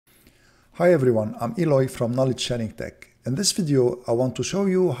Hi everyone, I'm Eloy from Knowledge Sharing Tech. In this video, I want to show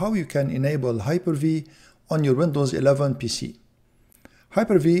you how you can enable Hyper-V on your Windows 11 PC.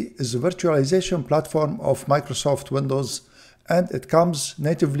 Hyper-V is a virtualization platform of Microsoft Windows and it comes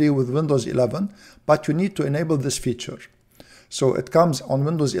natively with Windows 11, but you need to enable this feature. So it comes on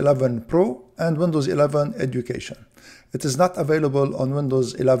Windows 11 Pro and Windows 11 Education. It is not available on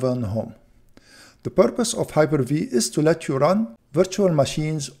Windows 11 Home. The purpose of Hyper-V is to let you run virtual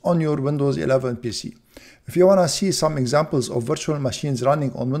machines on your Windows 11 PC. If you want to see some examples of virtual machines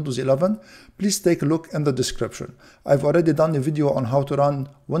running on Windows 11, please take a look in the description. I've already done a video on how to run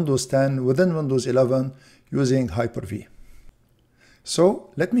Windows 10 within Windows 11 using Hyper-V.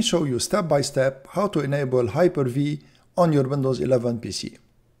 So let me show you step by step how to enable Hyper-V on your Windows 11 PC.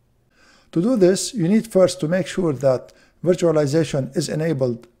 To do this, you need first to make sure that virtualization is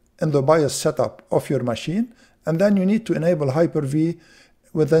enabled in the BIOS setup of your machine, and then you need to enable Hyper-V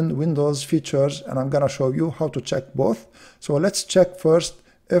within Windows features, and I'm going to show you how to check both. So let's check first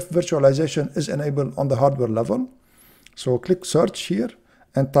if virtualization is enabled on the hardware level. So click search here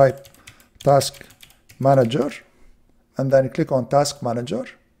and type Task Manager, and then click on Task Manager.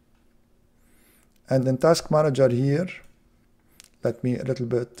 And in Task Manager here, let me a little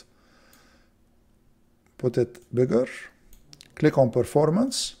bit put it bigger. Click on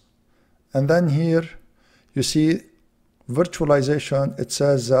Performance. And then here you see virtualization, it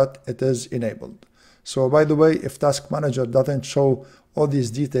says that it is enabled. So by the way, if Task Manager doesn't show all these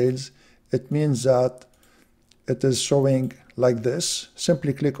details, it means that it is showing like this.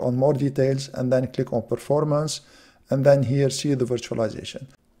 Simply click on More Details and then click on Performance, and then here see the virtualization.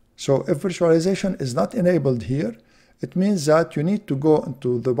 So if virtualization is not enabled here, it means that you need to go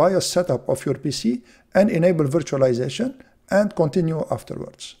into the BIOS setup of your PC and enable virtualization and continue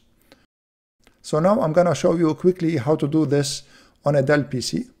afterwards. So now I'm going to show you quickly how to do this on a Dell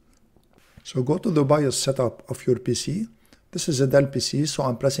PC. So go to the BIOS setup of your PC. This is a Dell PC, so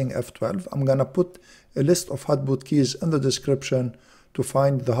I'm pressing F12. I'm going to put a list of hotboot keys in the description to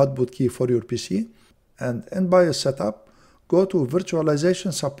find the hotboot key for your PC. And in BIOS setup, go to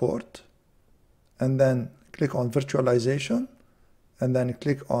Virtualization Support, and then click on Virtualization, and then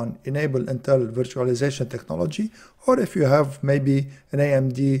click on Enable Intel Virtualization Technology, or if you have maybe an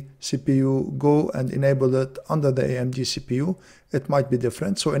AMD CPU, go and enable it under the AMD CPU. It might be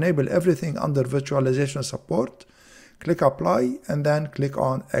different. So enable everything under Virtualization Support, click Apply, and then click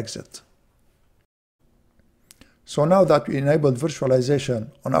on Exit. So now that we enabled virtualization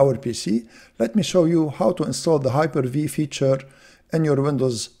on our PC, let me show you how to install the Hyper-V feature in your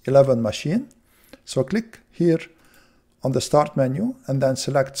Windows 11 machine. So click here on the Start menu and then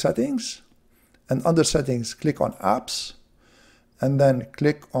select Settings, and under Settings click on Apps, and then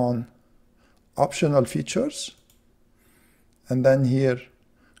click on Optional Features, and then here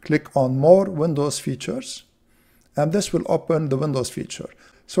click on More Windows Features, and this will open the Windows feature.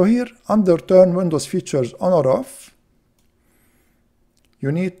 So here under Turn Windows Features on or off,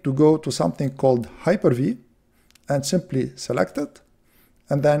 you need to go to something called Hyper-V and simply select it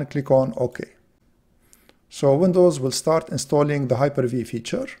and then click on OK. So Windows will start installing the Hyper-V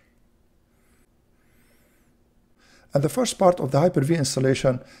feature. And the first part of the Hyper-V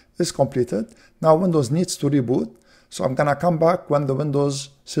installation is completed. Now Windows needs to reboot. So I'm going to come back when the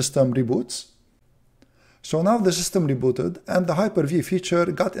Windows system reboots. So now the system rebooted and the Hyper-V feature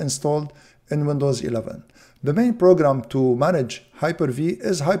got installed in Windows 11. The main program to manage Hyper-V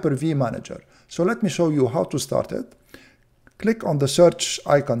is Hyper-V Manager. So let me show you how to start it. Click on the search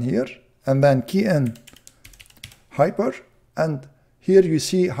icon here and then key in Hyper, and here you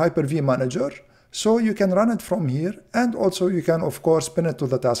see Hyper-V Manager. So you can run it from here, and also you can of course pin it to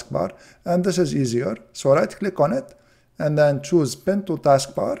the taskbar, and this is easier. So right click on it and then choose Pin to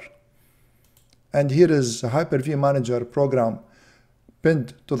Taskbar. And here is Hyper-V Manager program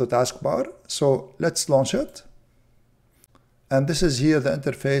pinned to the taskbar. So let's launch it. And this is here the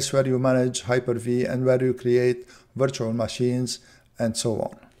interface where you manage Hyper-V and where you create virtual machines and so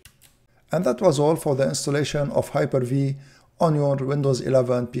on. And that was all for the installation of Hyper-V on your Windows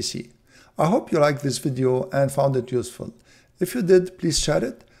 11 PC. I hope you liked this video and found it useful. If you did, please share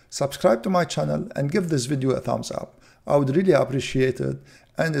it, subscribe to my channel, and give this video a thumbs up. I would really appreciate it,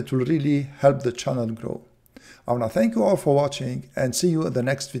 and it will really help the channel grow. I want to thank you all for watching and see you in the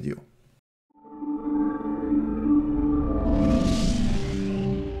next video.